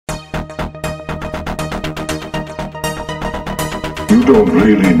You don't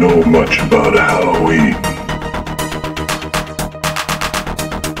really know much about Halloween.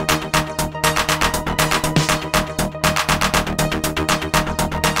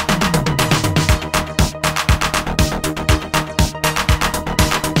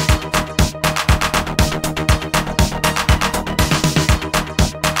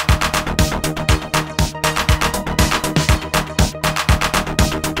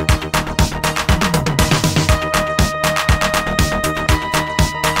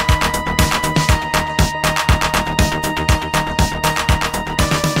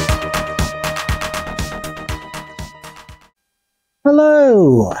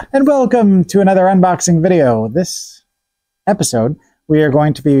 Hello, and welcome to another unboxing video. This episode, we are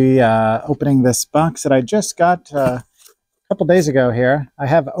going to be opening this box that I just got a couple days ago here. I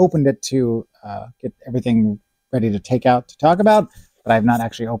have opened it to get everything ready to take out to talk about, but I have not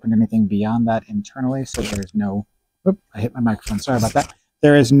actually opened anything beyond that internally, so there's no... Oop, I hit my microphone. Sorry about that.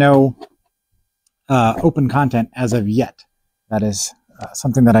 There is no open content as of yet. That is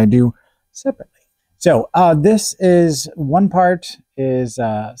something that I do separately. So this is one part is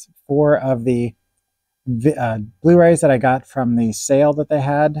 4 of the Blu-rays that I got from the sale that they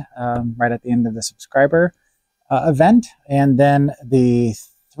had right at the end of the subscriber event. And then the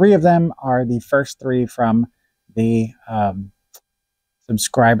 3 of them are the first 3 from the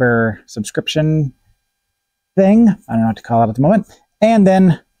subscription thing. I don't know what to call it at the moment. And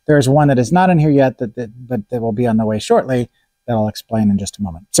then there's one that is not in here yet, but that will be on the way shortly, that I'll explain in just a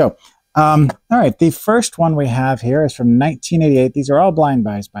moment. So all right, the first one we have here is from 1988. These are all blind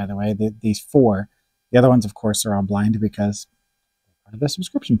buys, by the way, these 4. The other ones, of course, are all blind because they're part of the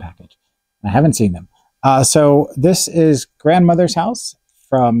subscription package. I haven't seen them. So this is Grandmother's House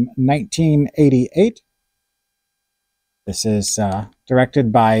from 1988. This is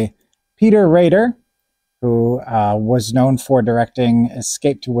directed by Peter Rader, who was known for directing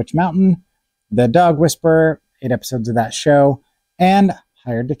Escape to Witch Mountain, The Dog Whisperer, 8 episodes of that show, and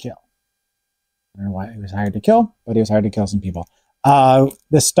Hired to Kill. I don't know why he was hired to kill, but he was hired to kill some people.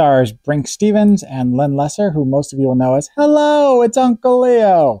 This stars Brink Stevens and Len Lesser, who most of you will know as, hello, it's Uncle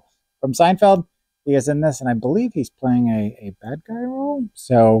Leo from Seinfeld. He is in this, and I believe he's playing a bad guy role.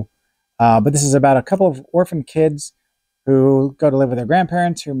 So, but this is about a couple of orphan kids who go to live with their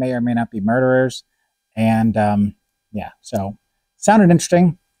grandparents who may or may not be murderers. And yeah, so sounded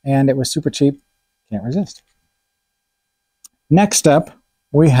interesting, and it was super cheap. Can't resist. Next up,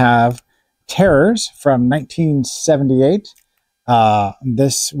 we have Terrors from 1978.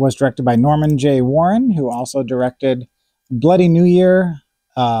 This was directed by Norman J. Warren, who also directed Bloody New Year,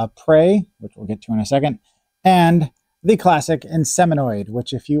 Prey, which we'll get to in a second, and the classic Inseminoid,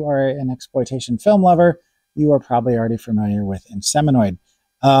 which if you are an exploitation film lover, you are probably already familiar with Inseminoid.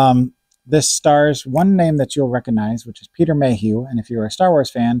 This stars one name that you'll recognize, which is Peter Mayhew, and if you're a Star Wars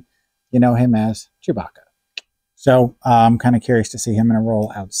fan, you know him as Chewbacca. So I'm kind of curious to see him in a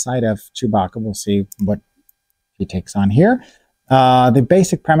role outside of Chewbacca. We'll see what he takes on here. The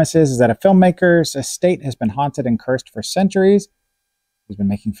basic premise is that a filmmaker's estate has been haunted and cursed for centuries. He's been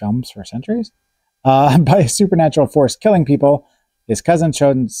making films for centuries. By a supernatural force killing people. His cousin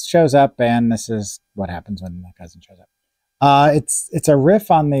shows up, and this is what happens when the cousin shows up. It's a riff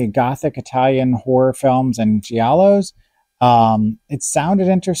on the Gothic Italian horror films and giallos. It sounded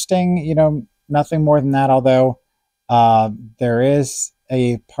interesting, you know, nothing more than that, although there is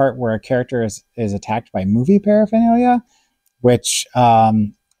a part where a character is attacked by movie paraphernalia, which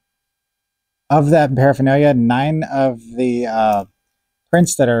of that paraphernalia, 9 of the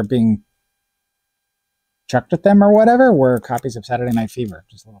prints that are being chucked at them or whatever were copies of Saturday Night Fever.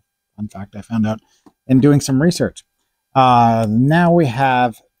 Just a little fun fact I found out in doing some research. Now we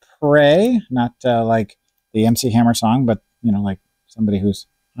have Prey, not like the MC Hammer song, but you know, like somebody who's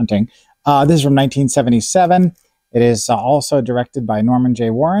hunting. This is from 1977. It is also directed by Norman J.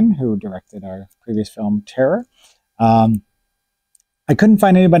 Warren, who directed our previous film, Terror. I couldn't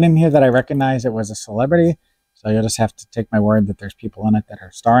find anybody in here that I recognized that was a celebrity, so you'll just have to take my word that there's people in it that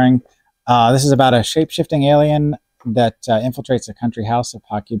are starring. This is about a shape-shifting alien that infiltrates a country house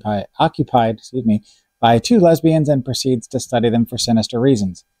occupied by 2 lesbians and proceeds to study them for sinister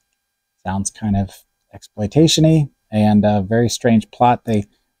reasons. Sounds kind of exploitation-y and a very strange plot. The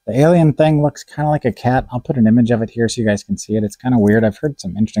alien thing looks kind of like a cat. I'll put an image of it here so you guys can see it. It's kind of weird. I've heard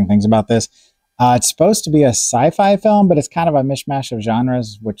some interesting things about this. It's supposed to be a sci-fi film, but it's kind of a mishmash of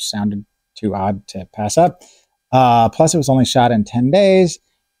genres, which sounded too odd to pass up. Plus, it was only shot in 10 days,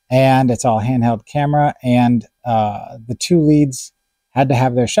 and it's all handheld camera, and the 2 leads had to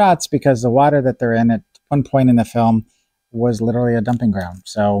have their shots because the water that they're in at one point in the film was literally a dumping ground.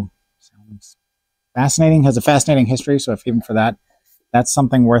 So, sounds fascinating, has a fascinating history, so if even for that, that's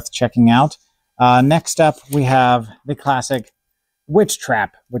something worth checking out. Next up, we have the classic Witch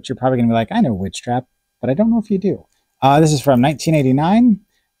Trap, which you're probably going to be like, I know Witch Trap, but I don't know if you do. This is from 1989,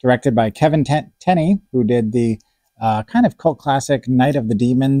 directed by Kevin Tenney, who did the kind of cult classic Night of the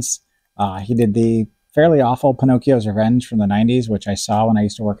Demons. He did the fairly awful Pinocchio's Revenge from the 90s, which I saw when I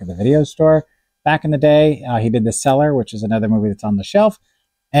used to work at the video store back in the day. He did The Cellar, which is another movie that's on the shelf.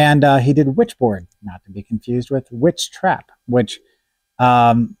 And he did Witchboard, not to be confused with Witch Trap, which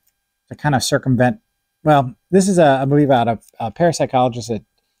to kind of circumvent. Well, this is a movie about a parapsychologist that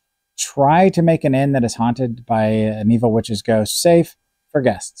tried to make an inn that is haunted by an evil witch's ghost safe for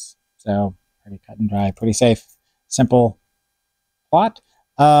guests. So pretty cut and dry, pretty safe, simple plot.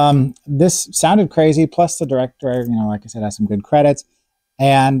 This sounded crazy. Plus the director, like I said, has some good credits.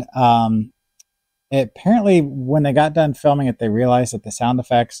 And apparently when they got done filming it, they realized that the sound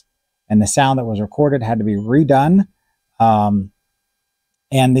effects and the sound that was recorded had to be redone.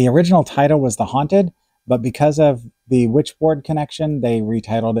 And the original title was The Haunted, but because of the Witchboard connection, they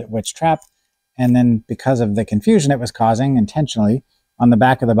retitled it Witch Trap. And then because of the confusion it was causing intentionally, on the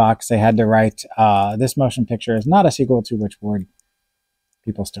back of the box, they had to write, this motion picture is not a sequel to Witchboard.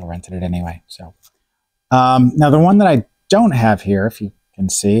 People still rented it anyway. So now the one that I don't have here, if you can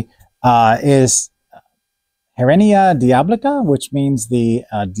see, is Herenia Diabolica, which means the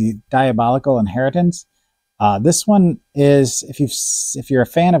diabolical inheritance. This one is, if you're a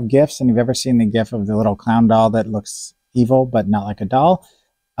fan of GIFs and you've ever seen the GIF of the little clown doll that looks evil but not like a doll,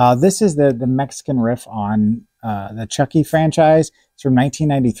 this is the Mexican riff on the Chucky franchise. It's from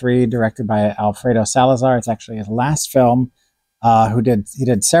 1993, directed by Alfredo Salazar. It's actually his last film. He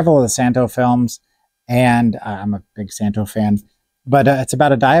did several of the Santo films, and I'm a big Santo fan. But it's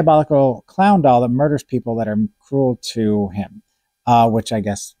about a diabolical clown doll that murders people that are cruel to him, which I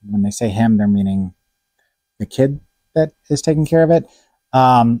guess when they say him, they're meaning the kid that is taking care of it.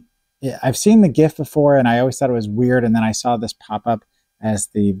 I've seen the GIF before, and I always thought it was weird, and then I saw this pop up as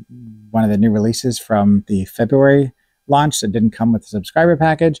one of the new releases from the February launch that didn't come with the subscriber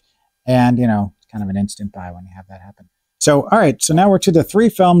package, and it's kind of an instant buy when you have that happen. So, all right, so now we're to the 3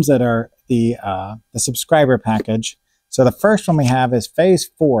 films that are the subscriber package. So the first one we have is Phase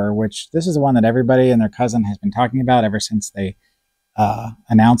 4, which this is the one that everybody and their cousin has been talking about ever since they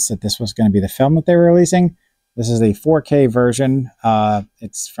announced that this was going to be the film that they were releasing. This is the 4K version.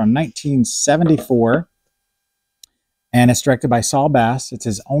 It's from 1974, and it's directed by Saul Bass. It's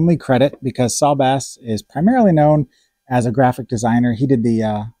his only credit because Saul Bass is primarily known as a graphic designer. He did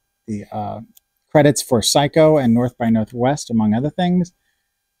the credits for Psycho and North by Northwest, among other things.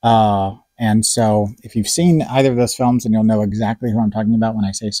 And so if you've seen either of those films, then you'll know exactly who I'm talking about when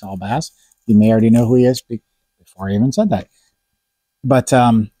I say Saul Bass. You may already know who he is before I even said that. But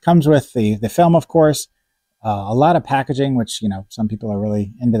comes with the film, of course. A lot of packaging, which some people are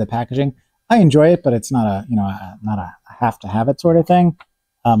really into the packaging. I enjoy it, but it's not a have to have it sort of thing.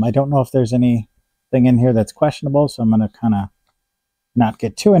 I don't know if there's anything in here that's questionable, so I'm going to kind of not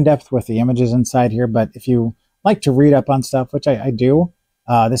get too in depth with the images inside here. But if you like to read up on stuff, which I do,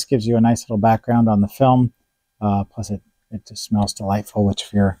 this gives you a nice little background on the film. Plus, it just smells delightful. Which,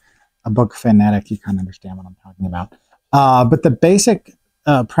 if you're a book fanatic, you kind of understand what I'm talking about. But the basic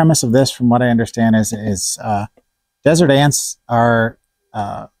premise of this, from what I understand, is desert ants are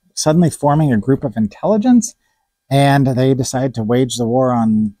suddenly forming a group of intelligence, and they decide to wage the war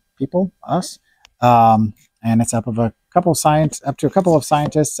on people, us. And it's up to a couple of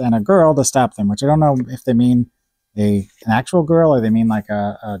scientists and a girl to stop them. Which I don't know if they mean an actual girl or they mean like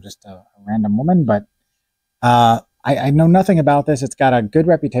just a random woman. But I know nothing about this. It's got a good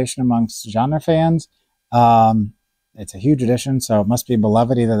reputation amongst genre fans. It's a huge edition, so it must be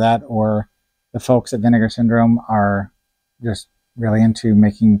beloved, either that or the folks at Vinegar Syndrome are just really into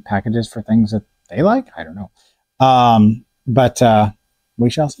making packages for things that they like. I don't know. But we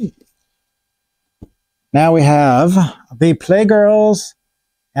shall see. Now we have The Playgirls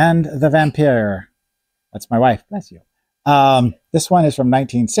and the Vampire. That's my wife. Bless you. This one is from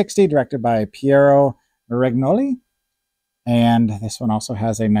 1960, directed by Piero Regnoli. And this one also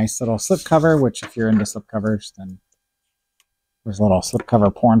has a nice little slipcover, which if you're into slipcovers, then there's a little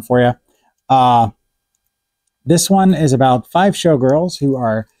slipcover porn for you. This one is about 5 showgirls who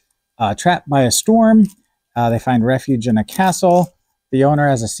are trapped by a storm. They find refuge in a castle. The owner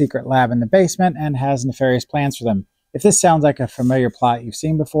has a secret lab in the basement and has nefarious plans for them. If this sounds like a familiar plot you've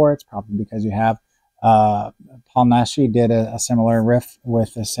seen before, it's probably because you have. Paul Naschy did a similar riff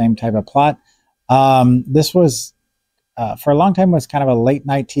with the same type of plot. This was, for a long time, was kind of a late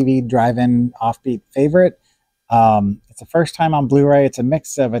night TV drive-in offbeat favorite. It's the first time on Blu-ray. It's a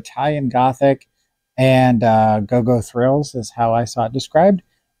mix of Italian Gothic and Go-Go Thrills is how I saw it described.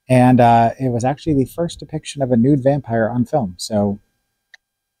 And it was actually the first depiction of a nude vampire on film. So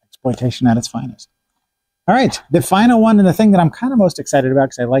exploitation at its finest. All right, the final one, and the thing that I'm kind of most excited about,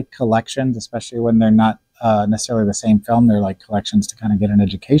 because I like collections, especially when they're not necessarily the same film. They're like collections to kind of get an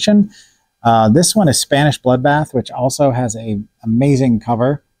education. This one is Spanish Bloodbath, which also has an amazing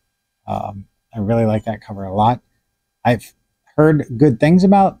cover. I really like that cover a lot. I've heard good things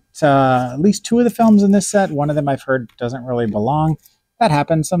about at least two of the films in this set. One of them I've heard doesn't really belong. That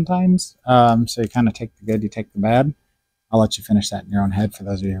happens sometimes. So you kind of take the good, you take the bad. I'll let you finish that in your own head for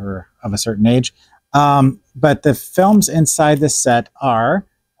those of you who are of a certain age. But the films inside this set are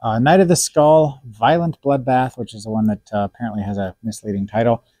Night of the Skull, Violent Bloodbath, which is the one that apparently has a misleading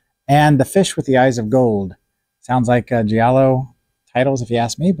title, and The Fish with the Eyes of Gold. Sounds like Giallo titles, if you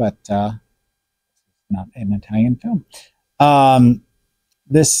ask me, but not an Italian film.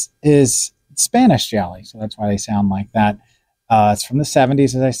 This is Spanish Giallo, so that's why they sound like that. It's from the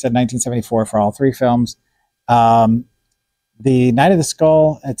 70s, as I said, 1974 for all three films. The Night of the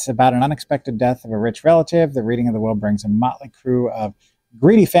Skull, it's about an unexpected death of a rich relative. The reading of the will brings a motley crew of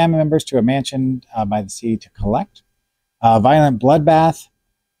greedy family members to a mansion by the sea to collect. Violent Bloodbath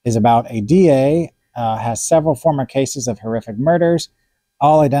is about a DA, has several former cases of horrific murders,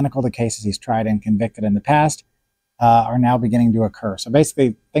 all identical to cases he's tried and convicted in the past, are now beginning to occur. So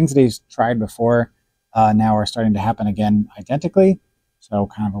basically, things that he's tried before now are starting to happen again identically. So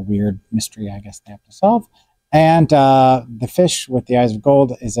kind of a weird mystery, I guess, they have to solve. And The Fish with the Eyes of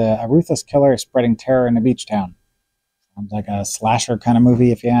Gold is a ruthless killer spreading terror in a beach town. Sounds like a slasher kind of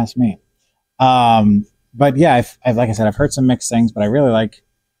movie, if you ask me. But yeah, I've like I said, I've heard some mixed things, but I really like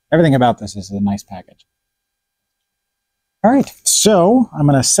everything about this. Is a nice package. All right, so I'm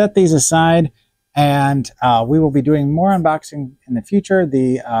going to set these aside, and we will be doing more unboxing in the future.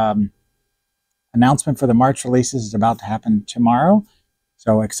 The announcement for the March releases is about to happen tomorrow.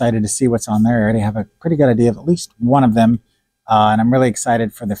 So excited to see what's on there. I already have a pretty good idea of at least one of them. And I'm really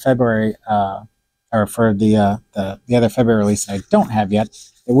excited for the February, or for the other February release that I don't have yet.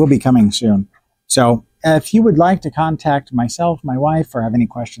 It will be coming soon. So if you would like to contact myself, my wife, or have any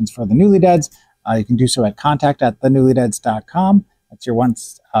questions for the Newlydeads, you can do so at contact@thenewlydeads.com. That's your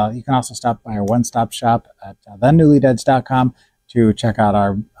you can also stop by our one-stop shop at thenewlydeads.com to check out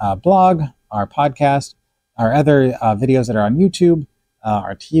our blog, our podcast, our other videos that are on YouTube,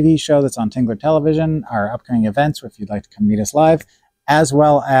 our TV show that's on Tingler Television, our upcoming events, if you'd like to come meet us live, as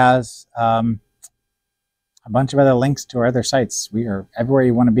well as a bunch of other links to our other sites. We are everywhere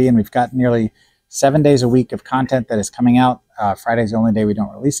you want to be, and we've got nearly 7 days a week of content that is coming out. Friday's the only day we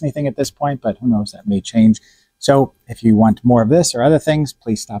don't release anything at this point, but who knows, that may change. So if you want more of this or other things,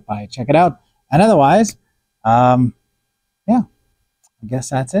 please stop by and check it out. And otherwise, yeah, I guess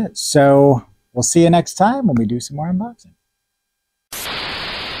that's it. So we'll see you next time when we do some more unboxing.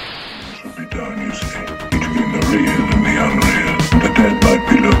 Should be done, you see, between the real and the unreal. The dead might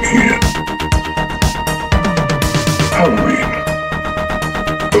be looking at Halloween,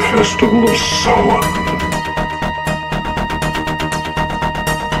 the festival of Samhain.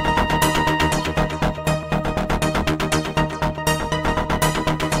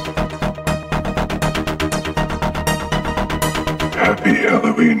 Happy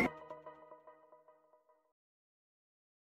Halloween.